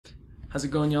How's it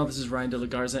going, y'all? This is Ryan De La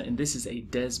Garza, and this is a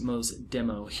Desmos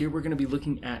demo. Here we're going to be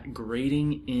looking at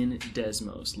grading in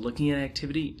Desmos, looking at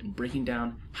activity and breaking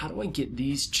down how do I get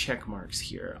these check marks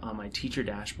here on my teacher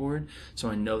dashboard so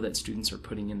I know that students are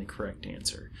putting in the correct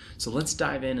answer. So let's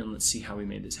dive in and let's see how we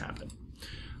made this happen.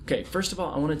 Okay, first of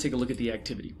all, I want to take a look at the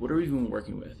activity. What are we even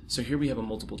working with? So here we have a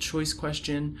multiple choice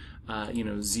question.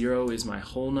 0 is my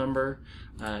whole number.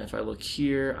 If I look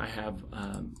here, I have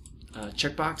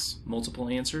checkbox, multiple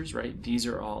answers, right? These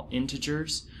are all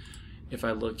integers. If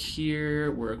I look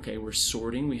here, we're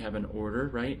sorting. We have an order,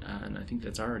 right? And I think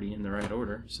that's already in the right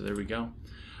order. So there we go.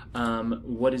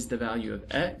 What is the value of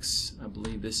x? I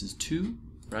believe this is 2,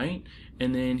 right?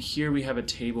 And then here we have a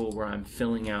table where I'm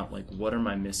filling out like what are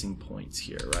my missing points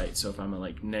here, right? So if I'm at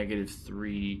like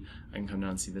 -3, I can come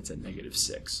down and see that's at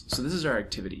 -6. So this is our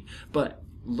activity. But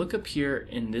look up here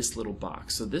in this little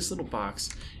box. So this little box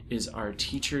is our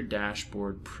teacher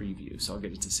dashboard preview. So I'll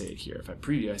get it to say it here. If I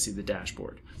preview, I see the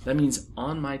dashboard. That means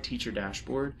on my teacher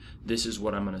dashboard, this is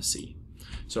what I'm going to see.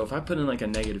 So if I put in like a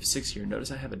 -6 here, notice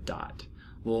I have a dot.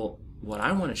 Well, what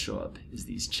I want to show up is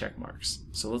these check marks.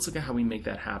 So let's look at how we make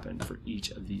that happen for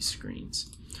each of these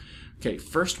screens. Okay,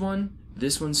 first one,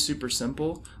 this one's super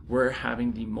simple. We're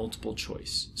having the multiple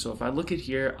choice. So if I look at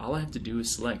here, all I have to do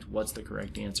is select what's the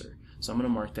correct answer. So I'm going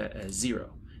to mark that as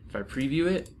 0. If I preview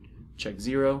it, check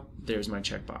 0, there's my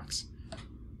checkbox.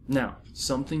 Now,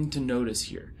 something to notice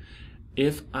here.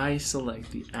 If I select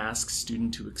the Ask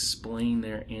Student to Explain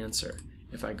their answer,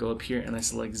 if I go up here and I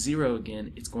select 0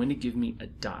 again, it's going to give me a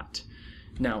dot.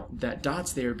 Now, that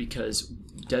dot's there because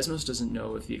Desmos doesn't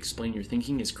know if the explain your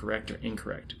thinking is correct or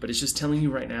incorrect, but it's just telling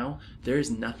you right now there is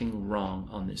nothing wrong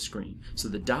on this screen. So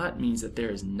the dot means that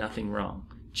there is nothing wrong.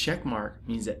 Check mark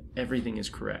means that everything is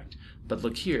correct. But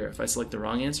look here, if I select the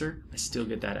wrong answer, I still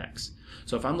get that X.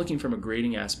 So if I'm looking from a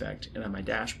grading aspect and on my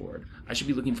dashboard, I should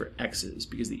be looking for X's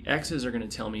because the X's are going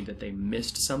to tell me that they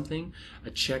missed something.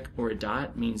 A check or a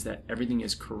dot means that everything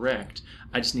is correct.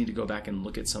 I just need to go back and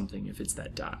look at something if it's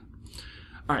that dot.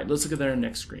 All right, let's look at our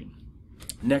next screen.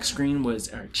 Next screen was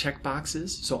our check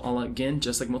boxes. So again,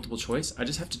 just like multiple choice, I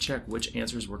just have to check which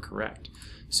answers were correct.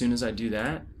 As soon as I do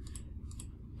that,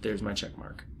 there's my check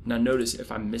mark. Now notice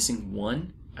if I'm missing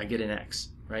one, I get an X,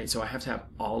 right? So I have to have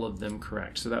all of them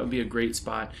correct. So that would be a great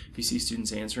spot if you see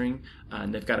students answering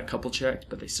and they've got a couple checked,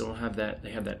 but they still don't have that,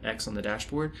 they have that X on the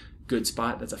dashboard. Good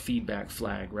spot, that's a feedback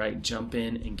flag, right? Jump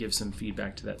in and give some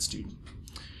feedback to that student.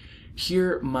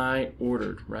 Here, my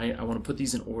ordered, right? I want to put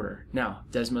these in order. Now,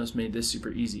 Desmos made this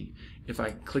super easy. If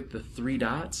I click the 3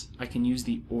 dots, I can use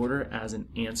the order as an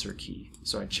answer key.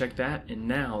 So I check that, and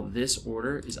now this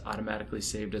order is automatically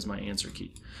saved as my answer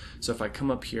key. So if I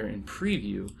come up here in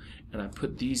preview, and I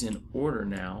put these in order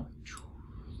now,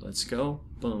 let's go,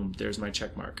 boom, there's my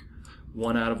check mark.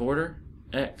 1 out of order,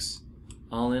 X.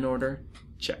 All in order,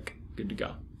 check. Good to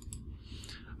go.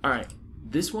 All right.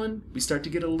 This one, we start to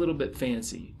get a little bit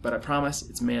fancy, but I promise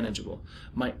it's manageable.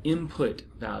 My input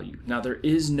value. Now there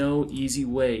is no easy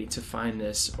way to find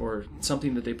this or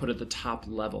something that they put at the top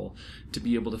level to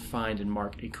be able to find and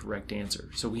mark a correct answer.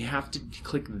 So we have to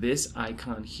click this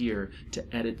icon here to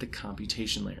edit the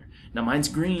computation layer. Now mine's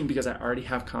green because I already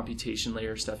have computation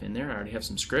layer stuff in there. I already have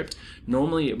some script.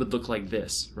 Normally it would look like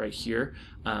this right here,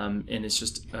 and it's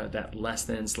just that less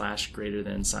than / greater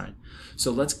than sign.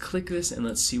 So let's click this and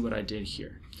let's see what I did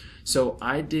here. So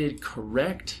I did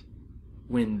correct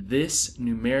when this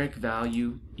numeric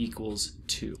value equals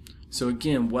 2. So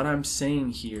again, what I'm saying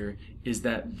here is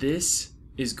that this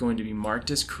is going to be marked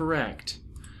as correct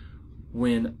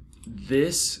when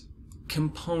this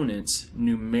component's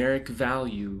numeric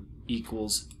value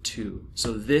equals 2.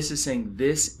 So this is saying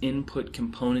this input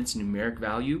component's numeric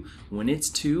value, when it's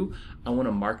 2, I want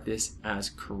to mark this as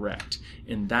correct.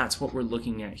 And that's what we're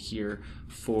looking at here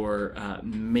for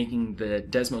making the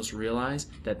Desmos realize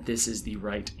that this is the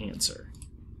right answer.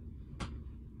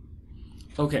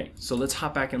 Okay, so let's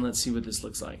hop back and let's see what this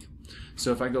looks like.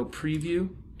 So if I go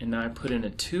preview and now I put in a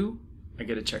 2, I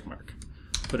get a check mark.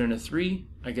 Put in a 3,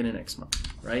 I get an X mark,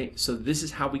 right? So this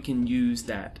is how we can use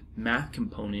that math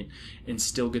component and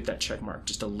still get that check mark.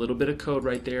 Just a little bit of code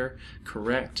right there.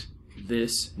 Correct,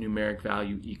 this numeric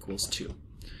value equals 2.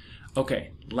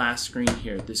 Okay, last screen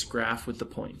here, this graph with the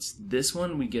points. This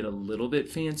one we get a little bit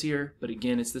fancier, but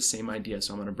again, it's the same idea,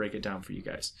 so I'm going to break it down for you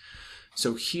guys.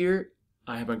 So here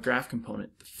I have a graph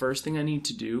component. The first thing I need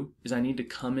to do is I need to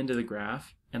come into the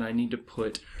graph and I need to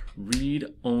put read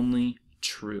only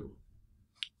true.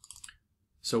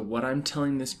 So what I'm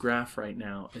telling this graph right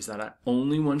now is that I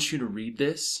only want you to read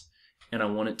this and I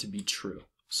want it to be true.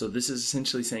 So this is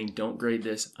essentially saying don't grade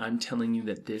this. I'm telling you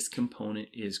that this component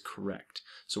is correct.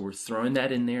 So we're throwing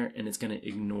that in there and it's going to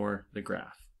ignore the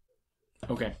graph.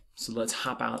 Okay, so let's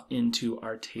hop out into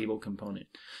our table component.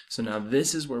 So now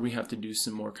this is where we have to do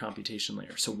some more computation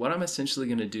layer. So what I'm essentially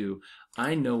going to do,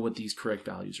 I know what these correct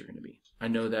values are going to be. I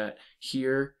know that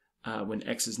here when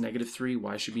x is -3,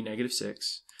 y should be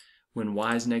 -6. When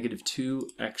y is -2,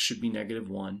 x should be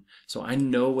 -1. So I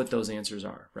know what those answers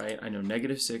are, right? I know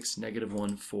 -6,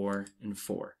 -1, 4, and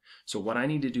 4. So what I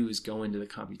need to do is go into the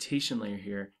computation layer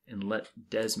here and let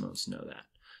Desmos know that.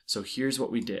 So here's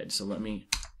what we did. So let me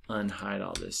unhide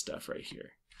all this stuff right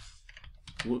here.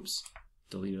 Whoops,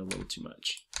 deleted a little too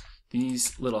much.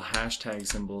 These little hashtag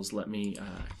symbols let me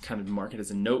kind of mark it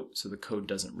as a note so the code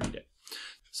doesn't read it.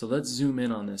 So let's zoom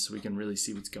in on this so we can really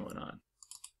see what's going on.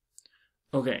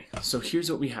 Okay, so here's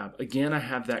what we have. Again, I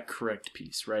have that correct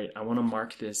piece, right? I want to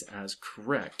mark this as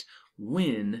correct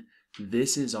when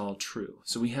this is all true.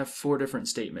 So we have 4 different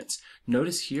statements.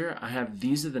 Notice here I have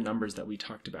these are the numbers that we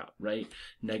talked about, right?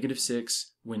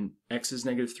 -6 when x is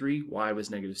 -3, y was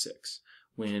 -6.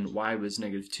 When y was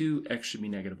 -2, x should be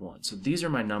 -1. So these are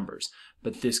my numbers.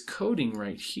 But this coding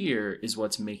right here is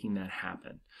what's making that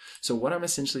happen. So what I'm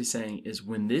essentially saying is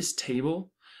when this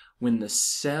table, when the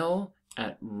cell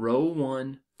at row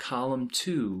 1, column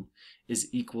 2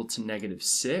 is equal to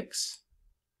 -6,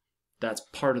 that's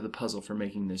part of the puzzle for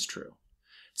making this true.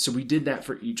 So we did that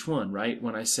for each one, right?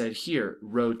 When I said here,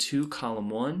 row 2, column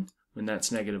 1, when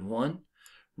that's -1,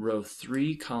 row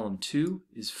 3, column 2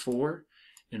 is 4,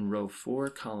 and row 4,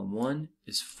 column 1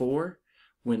 is 4.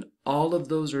 When all of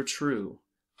those are true,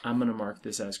 I'm going to mark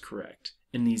this as correct.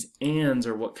 And these ands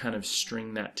are what kind of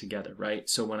string that together, right?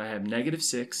 So when I have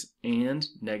 -6 and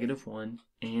 -1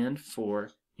 and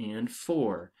 4 and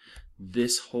 4,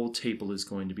 this whole table is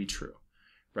going to be true,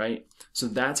 right? So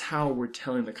that's how we're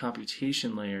telling the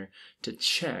computation layer to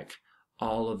check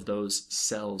all of those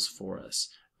cells for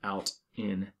us out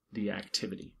in the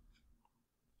activity.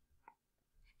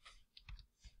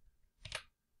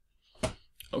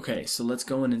 Okay, so let's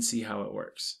go in and see how it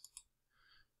works.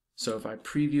 So if I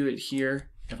preview it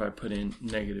here, if I put in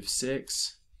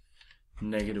 -6,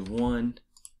 -1,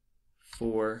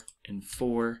 4, and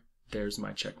 4, there's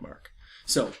my check mark.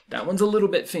 So that one's a little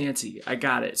bit fancy. I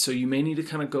got it. So you may need to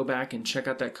kind of go back and check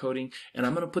out that coding. And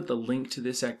I'm going to put the link to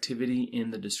this activity in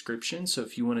the description. So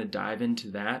if you want to dive into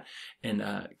that and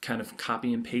kind of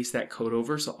copy and paste that code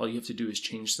over, so all you have to do is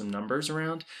change some numbers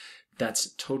around.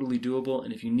 That's totally doable,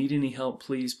 and if you need any help,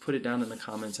 please put it down in the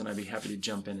comments and I'd be happy to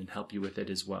jump in and help you with it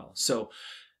as well. So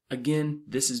again,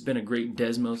 this has been a great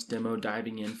Desmos demo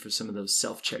diving in for some of those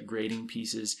self-check grading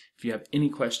pieces. If you have any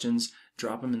questions,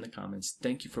 drop them in the comments.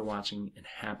 Thank you for watching and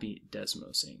happy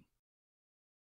Desmosing.